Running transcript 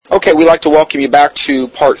Okay, we'd like to welcome you back to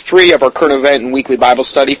part 3 of our current event and weekly Bible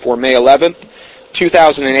study for May 11th,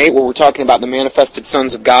 2008, where we're talking about the manifested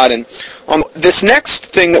sons of God. And on this next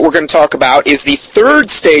thing that we're going to talk about is the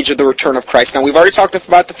third stage of the return of Christ. Now, we've already talked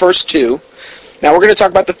about the first two. Now we're going to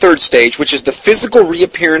talk about the third stage, which is the physical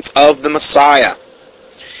reappearance of the Messiah.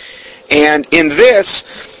 And in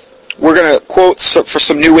this, we're going to quote for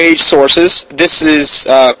some New Age sources. This is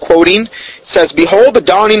quoting. It says, "Behold the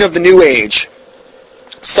dawning of the New Age.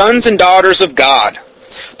 Sons and daughters of God.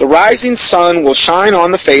 The rising sun will shine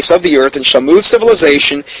on the face of the earth and shall move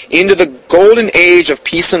civilization into the golden age of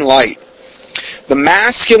peace and light. The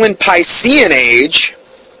masculine Piscean age,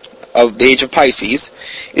 of the age of Pisces,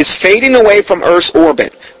 is fading away from Earth's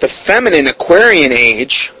orbit. The feminine Aquarian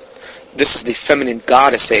age, this is the feminine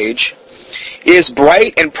goddess age, is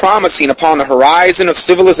bright and promising upon the horizon of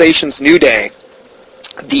civilization's new day.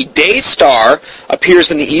 The day star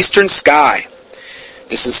appears in the eastern sky."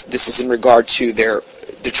 This is in regard to they're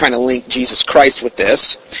trying to link Jesus Christ with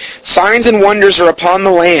this. "Signs and wonders are upon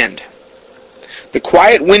the land. The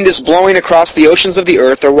quiet wind is blowing across the oceans of the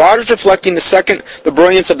earth, their waters reflecting the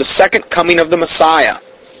brilliance of the second coming of the Messiah."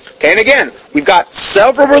 Okay, and again, we've got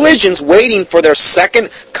several religions waiting for their second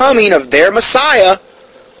coming of their Messiah,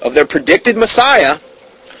 of their predicted Messiah.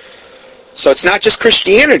 So it's not just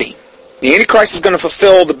Christianity. The Antichrist is going to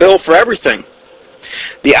fulfill the bill for everything.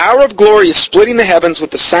 "The hour of glory is splitting the heavens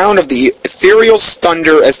with the sound of the ethereal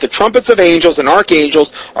thunder as the trumpets of angels and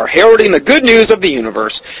archangels are heralding the good news of the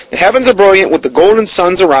universe. The heavens are brilliant with the golden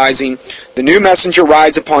suns arising. The new messenger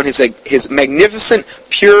rides upon his magnificent,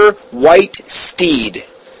 pure, white steed."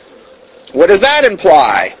 What does that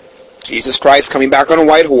imply? Jesus Christ coming back on a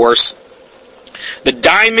white horse. "The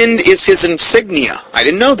diamond is his insignia." I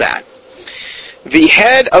didn't know that. "The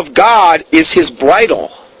head of God is his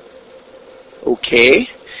bridle." Okay.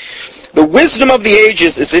 "The wisdom of the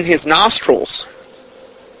ages is in his nostrils."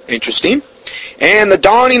 Interesting. "And the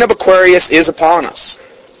dawning of Aquarius is upon us."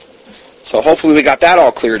 So hopefully we got that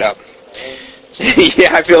all cleared up.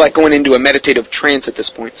 Yeah, I feel like going into a meditative trance at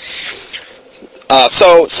this point.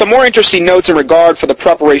 So some more interesting notes in regard for the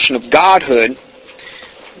preparation of godhood.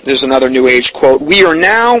 There's another New Age quote. "We are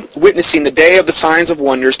now witnessing the day of the signs of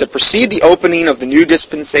wonders that precede the opening of the new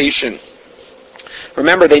dispensation."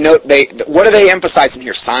 Remember, what are they emphasizing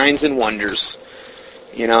here? Signs and wonders.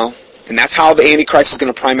 You know? And that's how the Antichrist is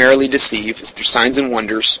going to primarily deceive, is through signs and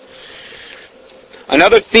wonders.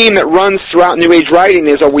 Another theme that runs throughout New Age writing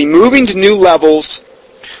is, are we moving to new levels?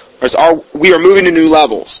 We are moving to new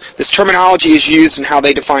levels. This terminology is used in how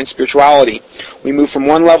they define spirituality. We move from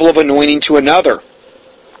one level of anointing to another.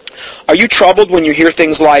 Are you troubled when you hear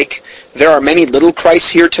things like, "There are many little Christs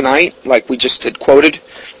here tonight," like we just had quoted?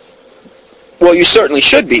 Well, you certainly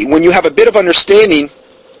should be. When you have a bit of understanding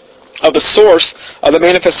of the source of the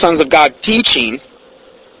Manifest Sons of God teaching,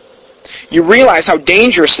 you realize how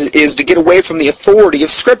dangerous it is to get away from the authority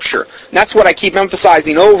of Scripture. And that's what I keep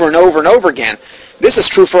emphasizing over and over and over again. This is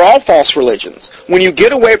true for all false religions. When you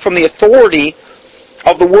get away from the authority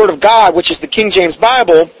of the Word of God, which is the King James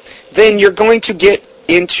Bible, then you're going to get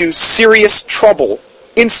into serious trouble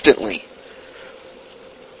instantly.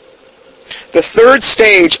 The third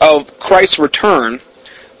stage of Christ's return,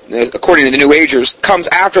 according to the New Agers, comes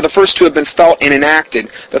after the first two have been felt and enacted.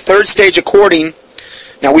 The third stage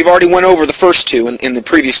now we've already went over the first two in the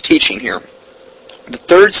previous teaching here. The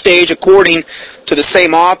third stage, according to the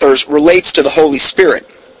same authors, relates to the Holy Spirit.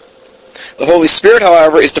 The Holy Spirit,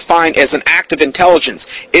 however, is defined as an active intelligence.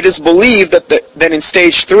 It is believed that in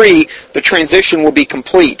stage 3, the transition will be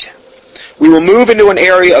complete. We will move into an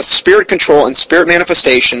area of spirit control and spirit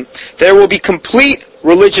manifestation. There will be complete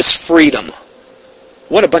religious freedom.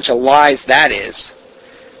 What a bunch of lies that is.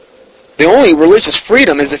 The only religious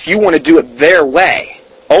freedom is if you want to do it their way,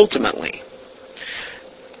 ultimately.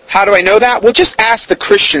 How do I know that? Well, just ask the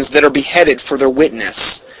Christians that are beheaded for their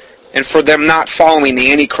witness and for them not following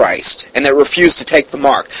the Antichrist and that refuse to take the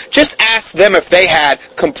mark. Just ask them if they had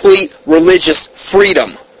complete religious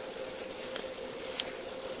freedom.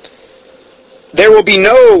 There will be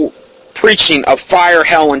no preaching of fire,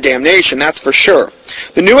 hell, and damnation, that's for sure.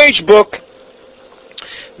 The New Age book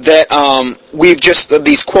that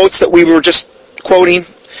these quotes that we were just quoting,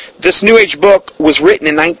 this New Age book was written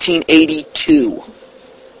in 1982.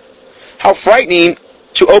 How frightening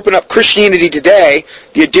to open up Christianity Today,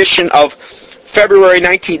 the edition of February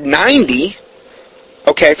 1990,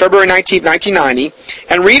 February 19th, 1990,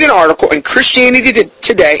 and read an article in Christianity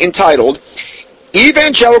Today entitled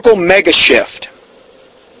Evangelical Mega Shift.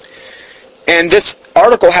 And this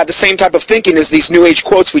article had the same type of thinking as these New Age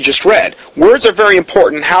quotes we just read. Words are very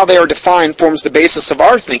important. How they are defined forms the basis of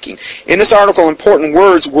our thinking. In this article, important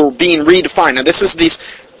words were being redefined. Now, this is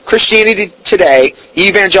these Christianity Today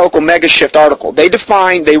Evangelical Megashift article. They're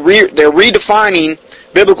redefining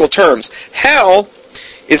biblical terms. Hell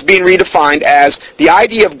is being redefined as the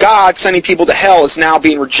idea of God sending people to hell is now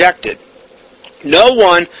being rejected. No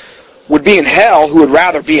one would be in hell who would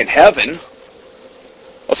rather be in heaven.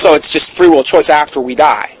 So it's just free will choice after we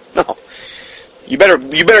die. No. You better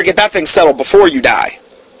get that thing settled before you die.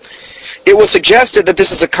 It was suggested that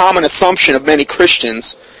this is a common assumption of many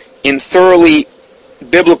Christians in thoroughly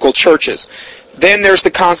biblical churches. Then there's the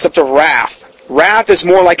concept of wrath. Wrath is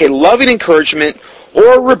more like a loving encouragement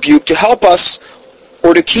or a rebuke to help us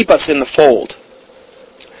or to keep us in the fold.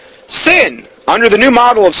 Sin. Under the new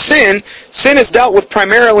model of sin, sin is dealt with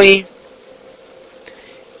primarily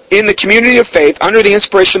in the community of faith under the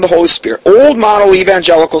inspiration of the Holy Spirit. Old model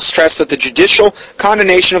evangelicals stress that the judicial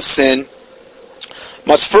condemnation of sin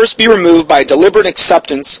must first be removed by deliberate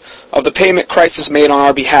acceptance of the payment Christ has made on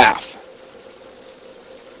our behalf.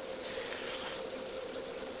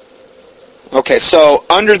 Okay, so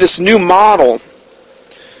under this new model,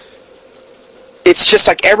 it's just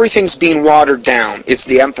like everything's being watered down is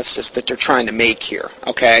the emphasis that they're trying to make here.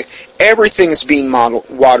 Okay? Everything is being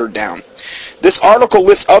watered down. This article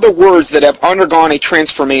lists other words that have undergone a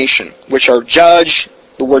transformation, which are judge,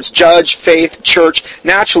 the words judge, faith, church.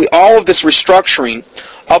 Naturally, all of this restructuring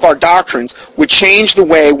of our doctrines would change the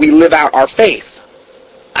way we live out our faith.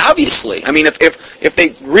 Obviously. I mean, if they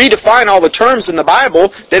redefine all the terms in the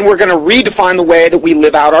Bible, then we're going to redefine the way that we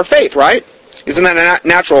live out our faith, right? Isn't that a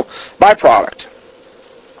natural byproduct?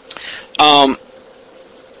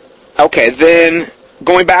 Okay, then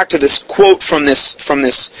going back to this quote from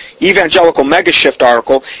this Evangelical Megashift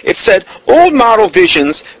article, it said, old model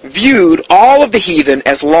visions viewed all of the heathen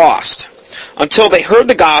as lost until they heard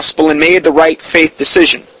the gospel and made the right faith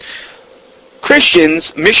decision.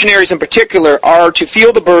 Christians, missionaries in particular, are to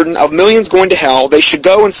feel the burden of millions going to hell. They should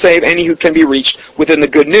go and save any who can be reached within the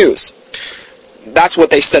good news. That's what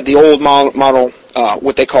they said the old model,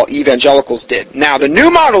 what they call evangelicals did. Now, the new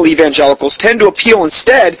model evangelicals tend to appeal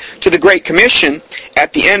instead to the Great Commission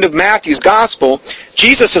at the end of Matthew's Gospel.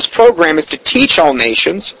 Jesus' program is to teach all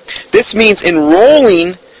nations. This means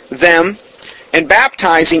enrolling them and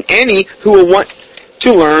baptizing any who will want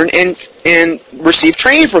to learn and receive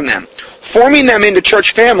training from them, forming them into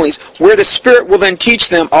church families where the Spirit will then teach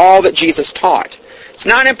them all that Jesus taught. It's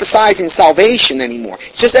not emphasizing salvation anymore.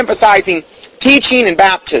 It's just emphasizing teaching and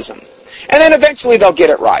baptism. And then eventually they'll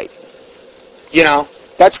get it right. You know,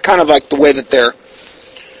 that's kind of like the way that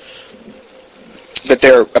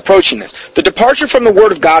they're approaching this. The departure from the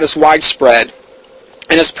Word of God is widespread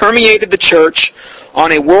and has permeated the church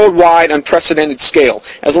on a worldwide, unprecedented scale.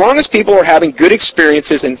 As long as people are having good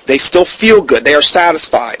experiences and they still feel good, they are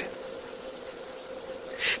satisfied.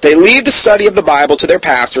 They leave the study of the Bible to their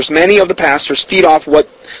pastors. Many of the pastors feed off what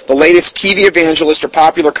the latest TV evangelist or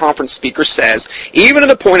popular conference speaker says, even to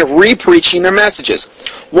the point of re-preaching their messages.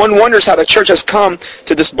 One wonders how the church has come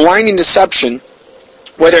to this blinding deception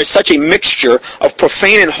where there is such a mixture of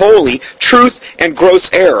profane and holy, truth and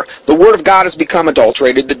gross error. The Word of God has become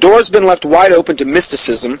adulterated. The door has been left wide open to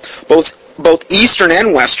mysticism, both Eastern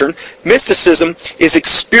and Western. Mysticism is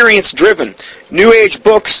experience-driven. New Age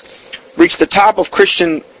books reach the top of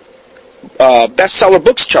Christian bestseller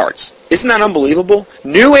books charts. Isn't that unbelievable?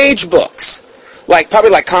 New Age books,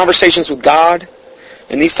 probably like Conversations with God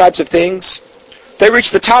and these types of things, they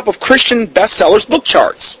reach the top of Christian bestsellers book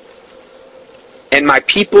charts. And my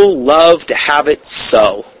people love to have it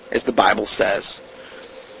so, as the Bible says.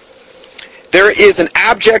 There is an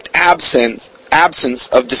abject absence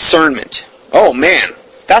of discernment. Oh man,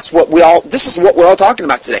 this is what we're all talking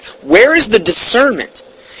about today. Where is the discernment?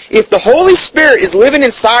 If the Holy Spirit is living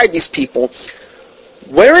inside these people,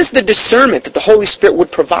 where is the discernment that the Holy Spirit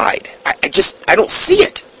would provide? I don't see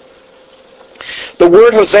it. The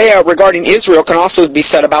word Hosea regarding Israel can also be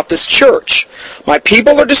said about this church. My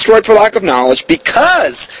people are destroyed for lack of knowledge.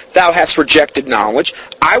 Because thou hast rejected knowledge,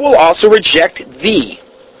 I will also reject thee.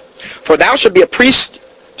 For thou shalt be a priest,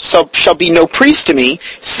 so shall be no priest to me.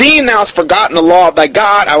 Seeing thou hast forgotten the law of thy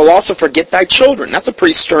God, I will also forget thy children. That's a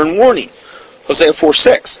pretty stern warning. Hosea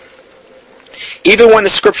 4:6. Even when the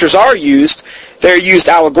scriptures are used, they're used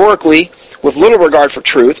allegorically with little regard for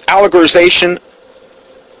truth. Allegorizing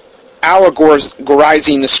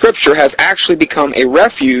the scripture has actually become a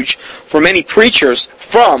refuge for many preachers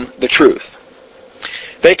from the truth.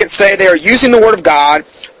 They can say they are using the Word of God,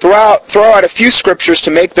 throw out a few scriptures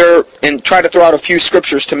to make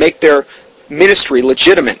their ministry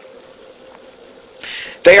legitimate.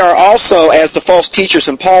 They are also, as the false teachers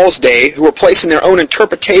in Paul's day, who were placing their own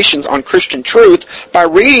interpretations on Christian truth by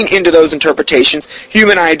reading into those interpretations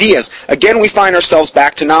human ideas. Again, we find ourselves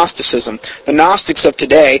back to Gnosticism. The Gnostics of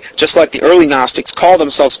today, just like the early Gnostics, call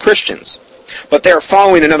themselves Christians. But they are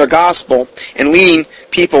following another gospel and leading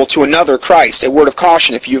people to another Christ. A word of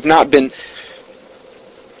caution, if you have not been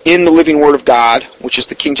in the living Word of God, which is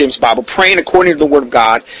the King James Bible, praying according to the Word of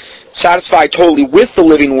God, satisfied totally with the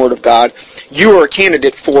living Word of God, you are a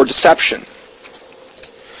candidate for deception.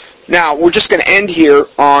 Now, we're just going to end here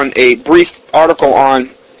on a brief article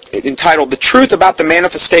entitled The Truth About the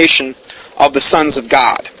Manifestation of the Sons of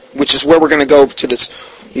God, which is where we're going to go to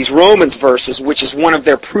these Romans verses, which is one of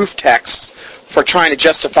their proof texts for trying to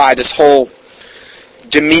justify this whole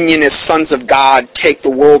dominionist sons of God take the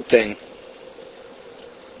world thing.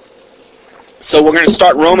 So we're going to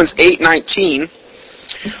start Romans 8:19.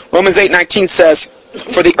 Romans 8:19 says,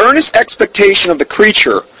 "For the earnest expectation of the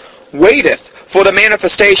creature waiteth for the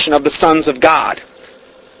manifestation of the sons of God."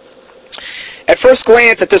 At first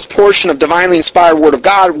glance at this portion of divinely inspired Word of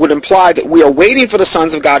God would imply that we are waiting for the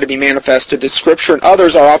sons of God to be manifested. This scripture and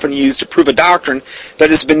others are often used to prove a doctrine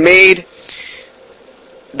that has made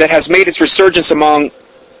its resurgence among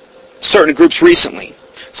certain groups recently.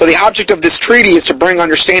 So the object of this treaty is to bring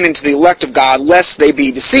understanding to the elect of God, lest they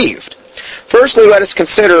be deceived. Firstly, let us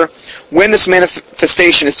consider when this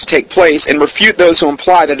manifestation is to take place and refute those who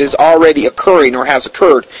imply that it is already occurring or has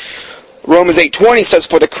occurred. Romans 8:20 says,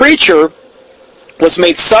 "For the creature was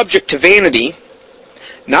made subject to vanity,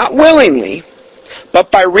 not willingly,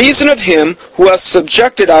 but by reason of him who has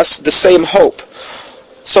subjected us the same hope."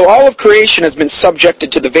 So all of creation has been subjected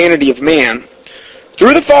to the vanity of man.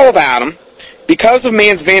 Through the fall of Adam, because of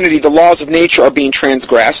man's vanity, the laws of nature are being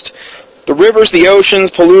transgressed. The rivers, the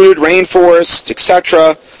oceans, polluted, rainforests,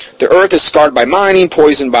 etc. The earth is scarred by mining,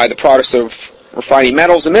 poisoned by the products of refining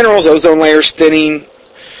metals and minerals, ozone layers thinning,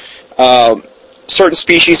 certain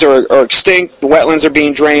species are extinct, the wetlands are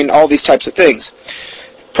being drained, all these types of things.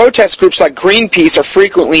 Protest groups like Greenpeace are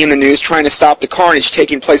frequently in the news trying to stop the carnage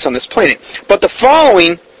taking place on this planet. But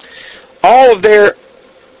following all of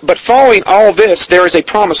this, there is a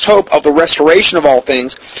promised hope of the restoration of all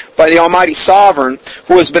things by the Almighty Sovereign,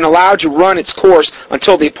 who has been allowed to run its course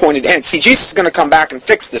until the appointed end. See, Jesus is going to come back and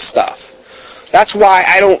fix this stuff. That's why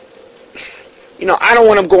I don't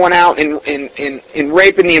want him going out and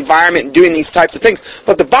raping the environment and doing these types of things.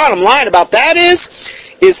 But the bottom line about that is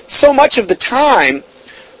so much of the time,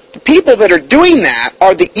 the people that are doing that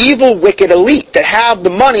are the evil, wicked elite that have the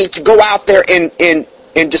money to go out there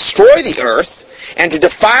and destroy the earth and to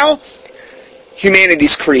defile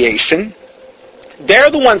humanity's creation. They're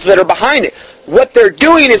the ones that are behind it. What they're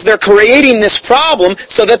doing is they're creating this problem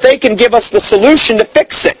so that they can give us the solution to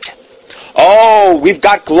fix it. Oh, we've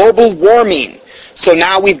got global warming, so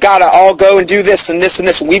now we've got to all go and do this and this and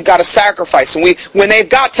this, and we've got to sacrifice. And when they've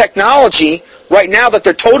got technology right now that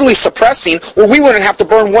they're totally suppressing, well, we wouldn't have to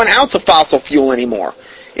burn 1 ounce of fossil fuel anymore.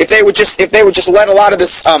 If they would just let a lot of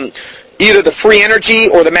this, either the free energy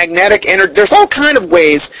or the magnetic energy, there's all kind of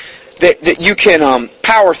ways that you can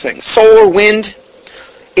power things. Solar, wind,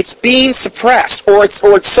 it's being suppressed, or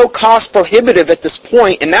it's so cost prohibitive at this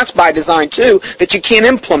point, and that's by design too, that you can't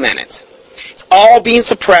implement it. It's all being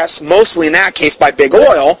suppressed, mostly in that case by big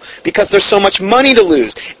oil, because there's so much money to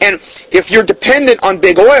lose. And if you're dependent on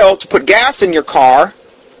big oil to put gas in your car,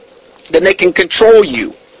 then they can control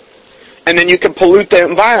you. And then you can pollute the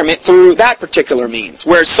environment through that particular means.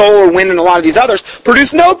 Whereas solar, wind, and a lot of these others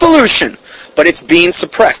produce no pollution, but it's being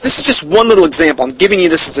suppressed. This is just one little example. I'm giving you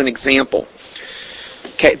this as an example.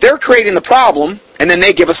 Okay, they're creating the problem, and then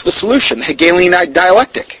they give us the solution, the Hegelian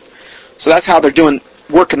dialectic. So that's how they're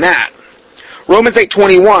working that. Romans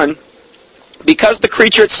 8:21, "Because the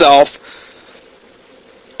creature itself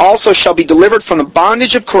also shall be delivered from the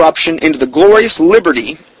bondage of corruption into the glorious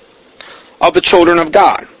liberty of the children of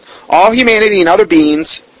God." All humanity and other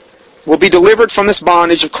beings will be delivered from this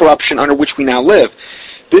bondage of corruption under which we now live.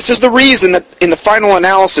 This is the reason that in the final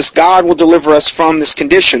analysis, God will deliver us from this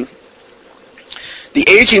condition. The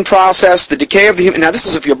aging process, the decay of the human... Now, this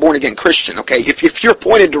is if you're a born-again Christian, okay? If you're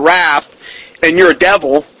appointed to wrath and you're a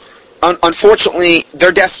devil, unfortunately,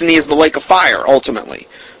 their destiny is the lake of fire, ultimately.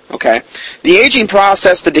 Okay? The aging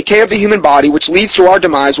process, the decay of the human body, which leads to our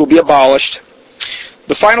demise, will be abolished.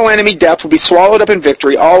 The final enemy, death, will be swallowed up in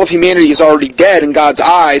victory. All of humanity is already dead in God's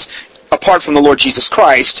eyes, apart from the Lord Jesus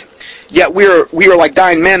Christ. Yet we are like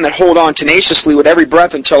dying men that hold on tenaciously with every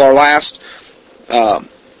breath until our last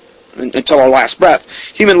breath.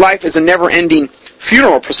 Human life is a never-ending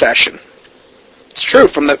funeral procession. It's true.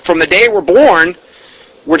 From the day we're born,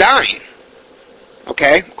 we're dying.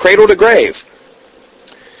 Okay? Cradle to grave.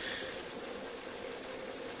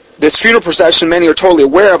 This funeral procession many are totally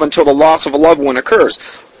aware of until the loss of a loved one occurs.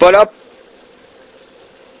 But up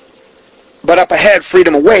ahead,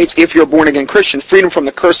 freedom awaits if you're a born-again Christian, freedom from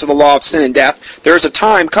the curse of the law of sin and death. There is a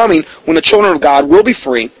time coming when the children of God will be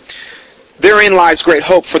free. Therein lies great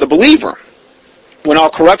hope for the believer. When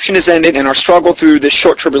all corruption is ended and our struggle through this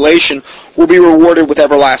short tribulation will be rewarded with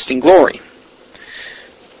everlasting glory.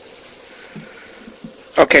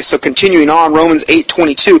 Okay, so continuing on, Romans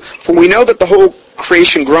 8:22. For we know that the whole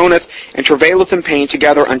creation groaneth and travaileth in pain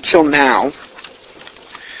together until now.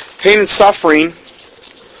 Pain and suffering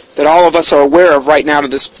that all of us are aware of right now to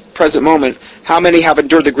this present moment. How many have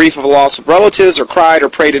endured the grief of the loss of relatives, or cried or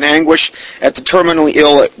prayed in anguish at the terminally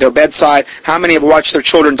ill at their bedside? How many have watched their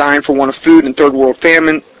children dying for want of food in third world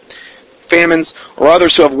famines, or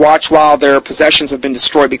others who have watched while their possessions have been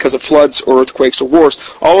destroyed because of floods or earthquakes or wars?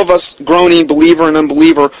 All of us, groaning, believer and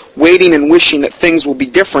unbeliever, waiting and wishing that things will be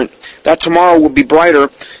different, that tomorrow will be brighter,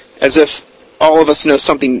 as if all of us know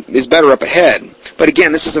something is better up ahead. But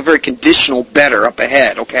again, this is a very conditional better up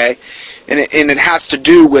ahead, okay? And it has to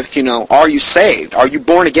do with, are you saved? Are you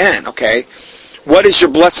born again, okay? What is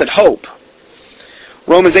your blessed hope?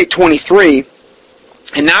 Romans 8:23,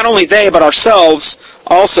 and not only they, but ourselves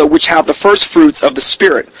also, which have the first fruits of the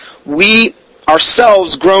Spirit. We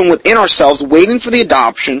ourselves groan within ourselves, waiting for the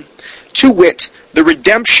adoption, to wit, the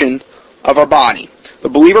redemption of our body. The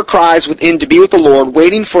believer cries within to be with the Lord,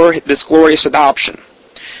 waiting for this glorious adoption.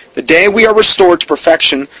 The day we are restored to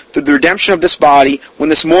perfection through the redemption of this body, when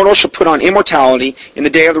this mortal shall put on immortality in the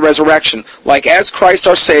day of the resurrection, like as Christ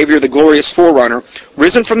our Savior, the glorious forerunner,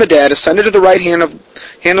 risen from the dead, ascended to the right hand of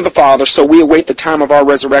the Father, so we await the time of our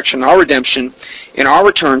resurrection, our redemption, and our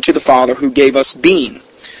return to the Father who gave us being.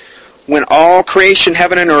 When all creation,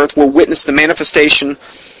 heaven and earth, will witness the manifestation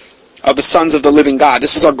of the sons of the living God.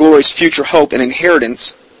 This is our glorious future hope and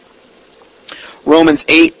inheritance. Romans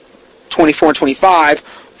 8:24 and 25,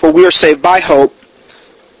 for we are saved by hope,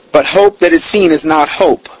 but hope that is seen is not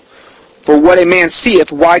hope. For what a man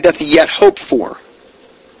seeth, why doth he yet hope for?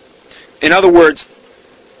 In other words,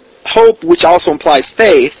 hope, which also implies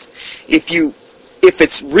faith, if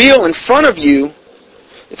it's real in front of you,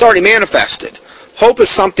 it's already manifested. Hope is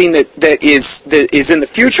something that is in the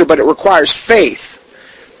future, but it requires faith.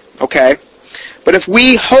 Okay? But if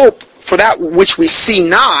we hope for that which we see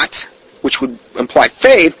not, which would imply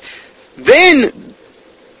faith, then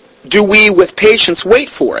do we with patience wait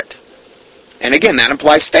for it? And again, that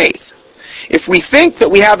implies faith. If we think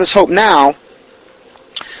that we have this hope now,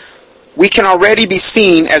 we can already be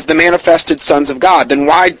seen as the manifested sons of God. Then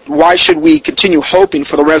why should we continue hoping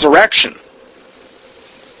for the resurrection?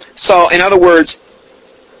 So, in other words,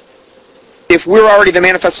 if we're already the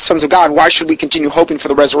manifested sons of God, why should we continue hoping for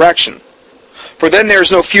the resurrection? For then there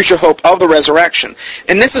is no future hope of the resurrection.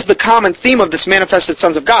 And this is the common theme of this manifested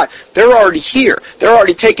sons of God. They're already here. They're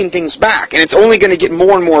already taking things back. And it's only going to get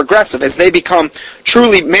more and more aggressive as they become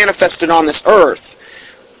truly manifested on this earth.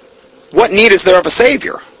 What need is there of a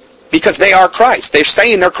Savior? Because they are Christ. They're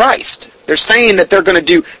saying they're Christ. They're saying that they're going to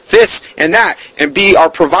do this and that and be our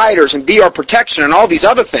providers and be our protection and all these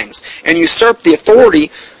other things and usurp the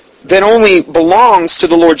authority that only belongs to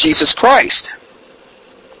the Lord Jesus Christ.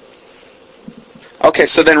 Okay,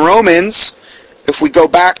 so then Romans, if we go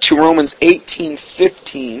back to Romans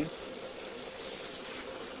 18:15,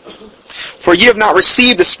 for ye have not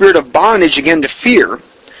received the spirit of bondage again to fear,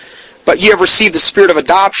 but ye have received the spirit of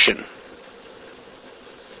adoption.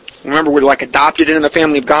 Remember, we're like adopted into the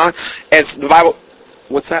family of God, as the Bible.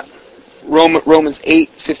 What's that? Romans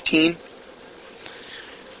 8:15.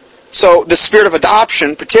 So the spirit of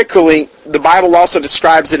adoption, particularly, the Bible also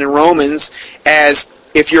describes it in Romans as,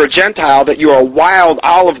 if you're a Gentile, that you're a wild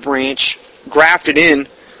olive branch grafted in,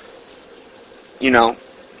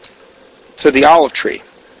 to the olive tree.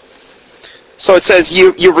 So it says,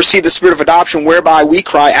 you've received the spirit of adoption, whereby we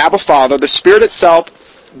cry, Abba, Father. The Spirit itself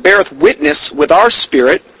beareth witness with our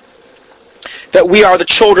spirit that we are the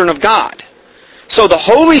children of God. So the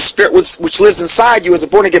Holy Spirit, which lives inside you as a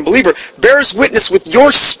born-again believer, bears witness with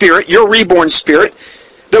your spirit, your reborn spirit,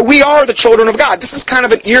 that we are the children of God. This is kind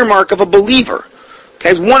of an earmark of a believer. Okay,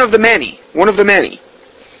 it's one of the many. One of the many.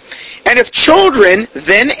 And if children,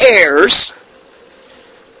 then heirs,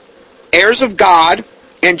 heirs of God,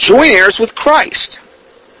 and joint heirs with Christ.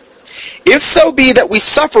 If so be that we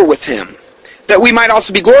suffer with Him, that we might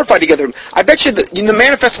also be glorified together. I bet you that the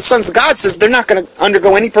manifested sons of God says they're not going to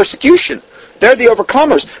undergo any persecution. They're the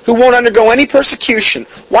overcomers who won't undergo any persecution.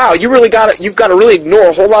 Wow, you've got to really ignore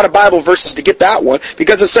a whole lot of Bible verses to get that one,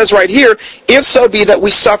 because it says right here, if so be that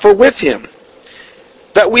we suffer with Him,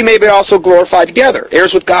 that we may be also glorified together.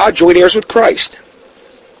 Heirs with God, joint heirs with Christ.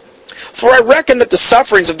 For I reckon that the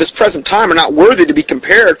sufferings of this present time are not worthy to be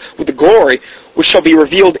compared with the glory which shall be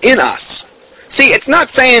revealed in us. See, it's not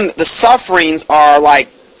saying the sufferings are like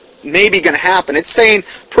maybe going to happen. It's saying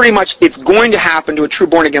pretty much it's going to happen to a true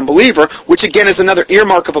born-again believer, which again is another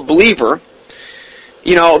earmark of a believer.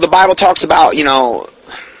 You know, the Bible talks about, you know,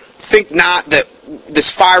 think not that this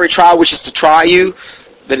fiery trial which is to try you,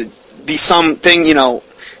 that it be something, you know.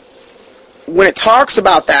 When it talks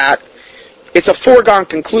about that, it's a foregone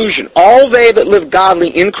conclusion. All they that live godly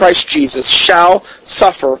in Christ Jesus shall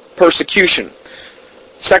suffer persecution.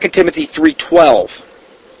 2 Timothy 3:12.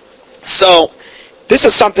 So, this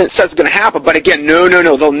is something that says it's going to happen, but again, no.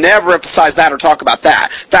 They'll never emphasize that or talk about that.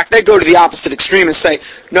 In fact, they go to the opposite extreme and say,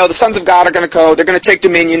 no, the sons of God are going to go, they're going to take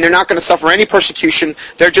dominion, they're not going to suffer any persecution,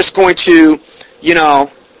 they're just going to, you know,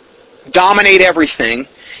 dominate everything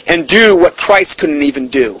and do what Christ couldn't even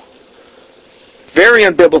do. Very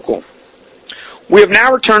unbiblical. We have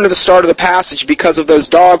now returned to the start of the passage because of those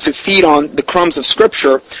dogs who feed on the crumbs of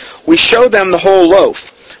Scripture. We show them the whole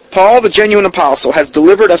loaf. Paul, the genuine apostle, has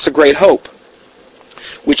delivered us a great hope,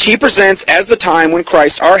 which he presents as the time when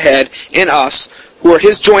Christ, our head, and us, who are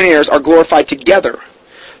his joint heirs, are glorified together.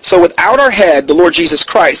 So without our head, the Lord Jesus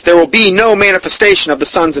Christ, there will be no manifestation of the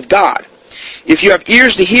sons of God. If you have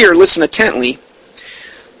ears to hear, listen attentively.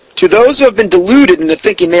 To those who have been deluded into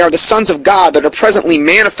thinking they are the sons of God that are presently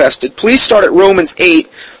manifested, please start at Romans 8,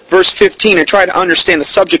 verse 15, and try to understand the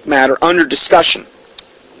subject matter under discussion.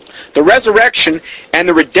 The resurrection and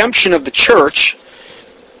the redemption of the church.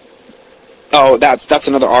 Oh, that's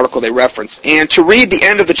another article they reference. And to read the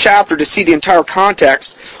end of the chapter to see the entire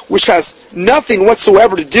context, which has nothing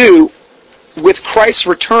whatsoever to do with Christ's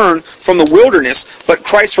return from the wilderness, but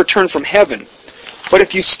Christ's return from heaven. But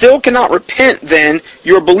if you still cannot repent, then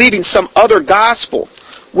you are believing some other gospel,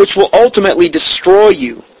 which will ultimately destroy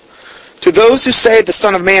you. To those who say the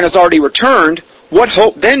Son of Man has already returned, what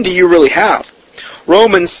hope then do you really have?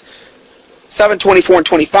 Romans 7:24 and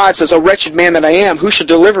 25 says, O wretched man that I am, who shall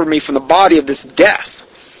deliver me from the body of this death?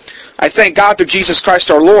 I thank God through Jesus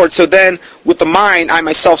Christ our Lord. So then, with the mind, I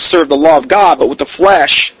myself serve the law of God, but with the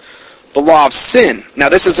flesh, the law of sin. Now,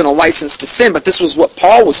 this isn't a license to sin, but this was what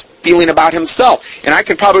Paul was feeling about himself. And I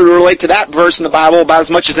can probably relate to that verse in the Bible about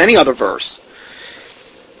as much as any other verse.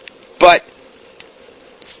 But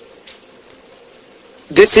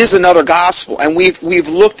this is another gospel, and we've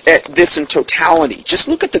looked at this in totality. Just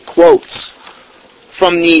look at the quotes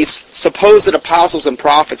from these supposed apostles and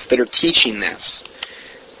prophets that are teaching this.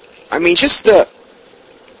 I mean, just the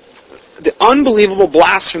unbelievable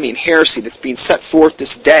blasphemy and heresy that's being set forth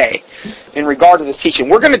this day in regard to this teaching.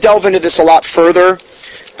 We're going to delve into this a lot further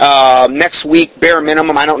next week, bare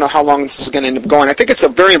minimum. I don't know how long this is going to end up going. I think it's a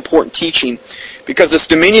very important teaching because this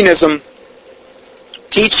dominionism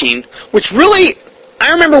teaching, which really,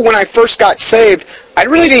 I remember when I first got saved, I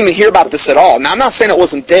really didn't even hear about this at all. Now, I'm not saying it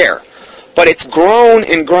wasn't there, but it's grown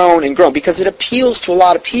and grown and grown because it appeals to a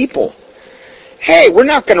lot of people. Hey, we're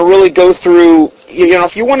not going to really go through, you know,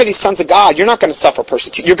 if you're one of these sons of God, you're not going to suffer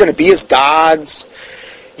persecution. You're going to be as gods.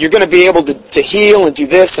 You're going to be able to heal and do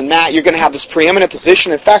this and that. You're going to have this preeminent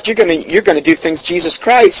position. In fact, you're going to do things Jesus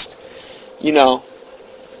Christ, you know,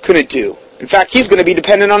 couldn't do. In fact, he's going to be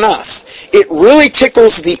dependent on us. It really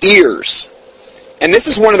tickles the ears. And this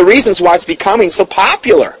is one of the reasons why it's becoming so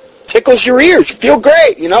popular. Tickles your ears. You feel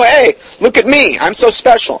great. You know, hey, look at me. I'm so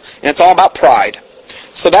special. And it's all about pride.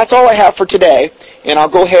 So that's all I have for today. And I'll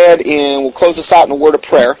go ahead and we'll close this out in a word of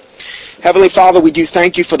prayer. Heavenly Father, we do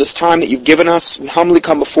thank you for this time that you've given us. We humbly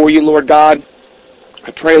come before you, Lord God.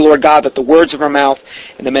 I pray, Lord God, that the words of our mouth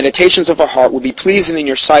and the meditations of our heart will be pleasing in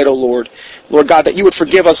your sight, O Lord. Lord God, that you would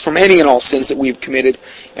forgive us from any and all sins that we have committed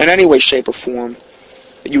in any way, shape, or form.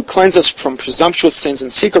 That you cleanse us from presumptuous sins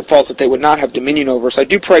and secret faults, that they would not have dominion over us. I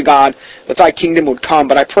do pray, God, that thy kingdom would come,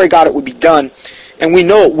 but I pray, God, it would be done, and we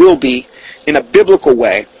know it will be, in a biblical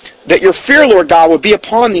way. That your fear, Lord God, would be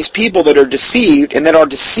upon these people that are deceived and that are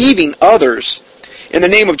deceiving others in the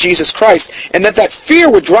name of Jesus Christ, and that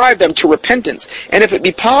fear would drive them to repentance. And if it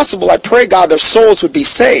be possible, I pray, God, their souls would be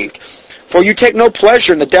saved. For you take no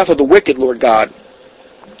pleasure in the death of the wicked, Lord God.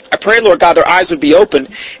 I pray, Lord God, their eyes would be opened.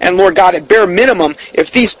 And Lord God, at bare minimum,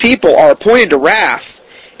 if these people are appointed to wrath,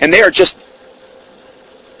 and they are just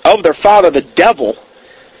of their father, the devil,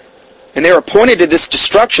 and they're appointed to this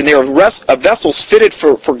destruction, they are vessels fitted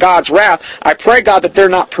for God's wrath, I pray, God, that they're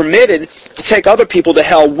not permitted to take other people to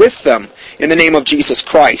hell with them in the name of Jesus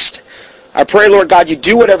Christ. I pray, Lord God, you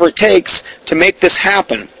do whatever it takes to make this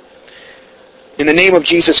happen in the name of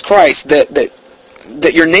Jesus Christ, that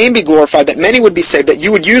that your name be glorified, that many would be saved, that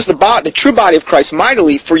you would use the true body of Christ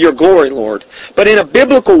mightily for your glory, Lord, but in a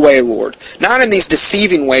biblical way, Lord, not in these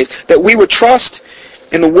deceiving ways, that we would trust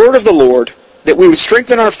in the word of the Lord, that we would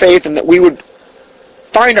strengthen our faith, and that we would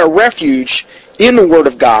find our refuge in the word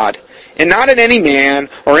of God, and not in any man,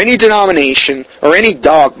 or any denomination, or any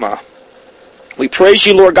dogma. We praise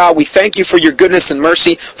you, Lord God. We thank you for your goodness and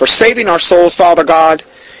mercy, for saving our souls, Father God.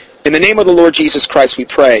 In the name of the Lord Jesus Christ we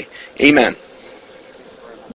pray. Amen.